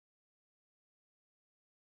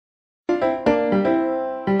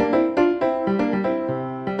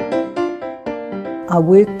I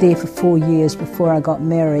worked there for 4 years before I got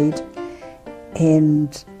married,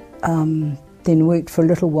 and then worked for a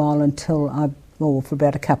little while until for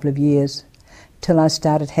about a couple of years, till I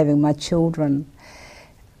started having my children.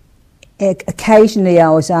 Occasionally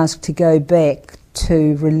I was asked to go back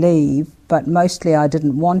to relieve, but mostly I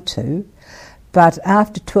didn't want to. But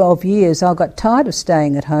after 12 years I got tired of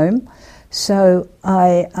staying at home, so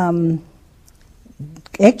I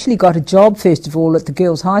actually got a job first of all at the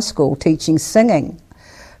girls' high school teaching singing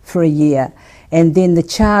for a year, and then the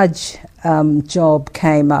charge job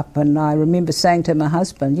came up, and I remember saying to my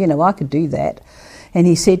husband, you know, I could do that, and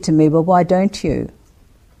he said to me, well, why don't you?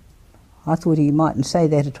 I thought he mightn't say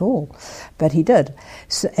that at all, but he did.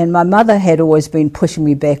 So, and my mother had always been pushing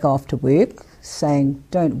me back after work, saying,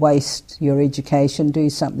 don't waste your education, do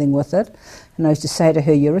something with it. And I used to say to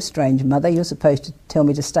her, you're a strange mother, you're supposed to tell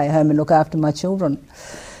me to stay home and look after my children.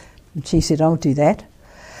 And she said, I'll do that.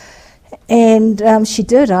 And she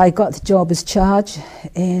did. I got the job as charge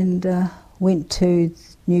and went to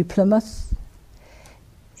New Plymouth,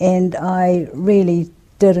 and I really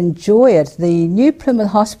did enjoy it. The New Plymouth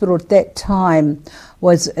Hospital at that time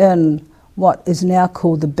was in what is now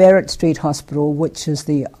called the Barrett Street Hospital, which is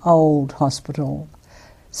the old hospital.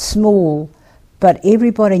 Small, but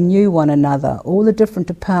everybody knew one another. All the different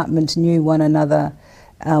departments knew one another.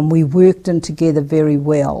 We worked in together very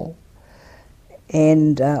well.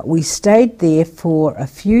 And we stayed there for a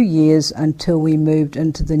few years until we moved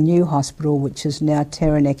into the new hospital, which is now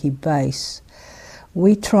Taranaki Base.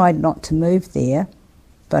 We tried not to move there,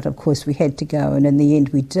 but of course we had to go, and in the end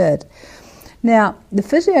we did. Now, the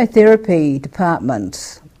physiotherapy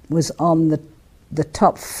department was on the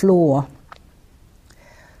top floor,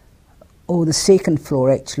 or the second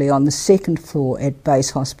floor actually, on the second floor at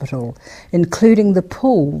Base Hospital, including the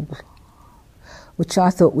pool, which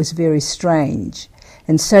I thought was very strange,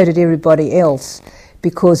 and so did everybody else,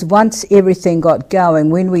 because once everything got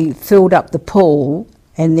going, when we filled up the pool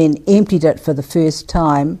and then emptied it for the first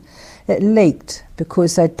time, it leaked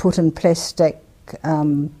because they'd put in plastic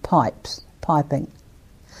piping.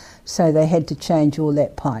 So they had to change all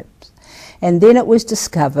that pipes. And then it was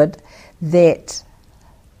discovered that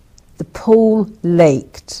the pool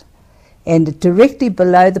leaked, and directly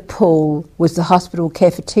below the pool was the hospital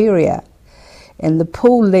cafeteria. And the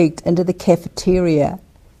pool leaked into the cafeteria,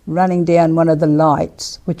 running down one of the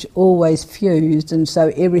lights, which always fused, and so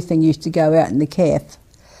everything used to go out in the caf.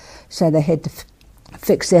 So they had to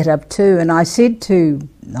fix that up too. And I said to,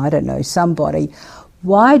 I don't know, somebody,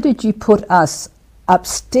 why did you put us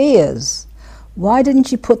upstairs? Why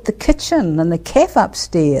didn't you put the kitchen and the caf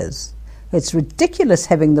upstairs? It's ridiculous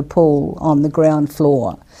having the pool on the ground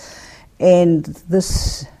floor. And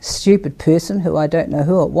this stupid person, who I don't know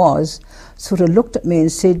who it was, sort of looked at me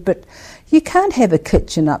and said, but you can't have a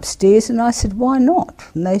kitchen upstairs. And I said, why not?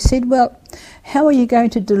 And they said, well, how are you going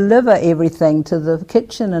to deliver everything to the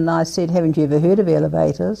kitchen? And I said, haven't you ever heard of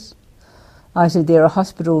elevators? I said, there are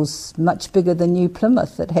hospitals much bigger than New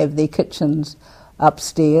Plymouth that have their kitchens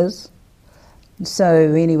upstairs. So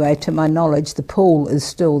anyway, to my knowledge, the pool is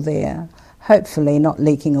still there, hopefully not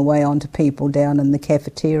leaking away onto people down in the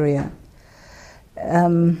cafeteria.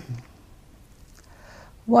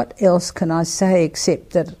 What else can I say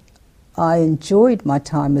except that I enjoyed my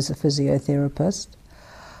time as a physiotherapist.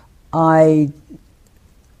 I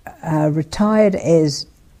retired as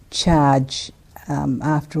charge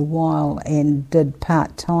after a while and did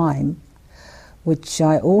part-time, which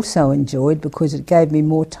I also enjoyed because it gave me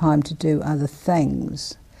more time to do other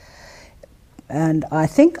things. And I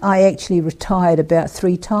think I actually retired about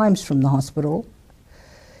 3 times from the hospital.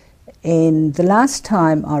 And the last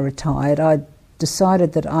time I retired, I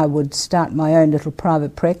decided that I would start my own little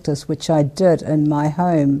private practice, which I did in my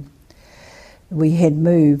home. We had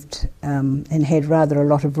moved and had rather a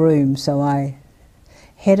lot of room, so I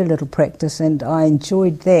had a little practice, and I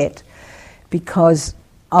enjoyed that because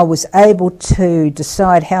I was able to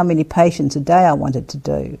decide how many patients a day I wanted to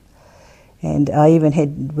do, and I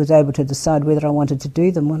even was able to decide whether I wanted to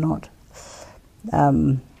do them or not.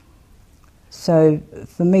 So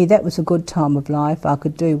for me that was a good time of life. I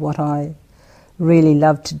could do what I really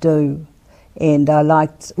loved to do, and I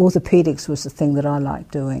liked orthopedics was the thing that I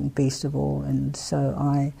liked doing best of all, and so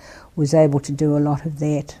I was able to do a lot of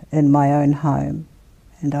that in my own home,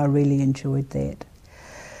 and I really enjoyed that.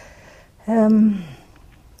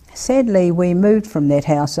 Sadly, we moved from that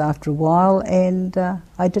house after a while, and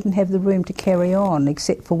I didn't have the room to carry on,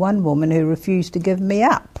 except for one woman who refused to give me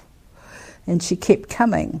up, and she kept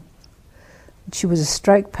coming. She was a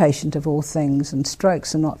stroke patient of all things, and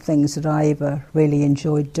strokes are not things that I ever really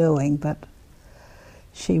enjoyed doing, but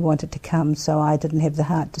she wanted to come, so I didn't have the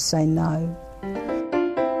heart to say no.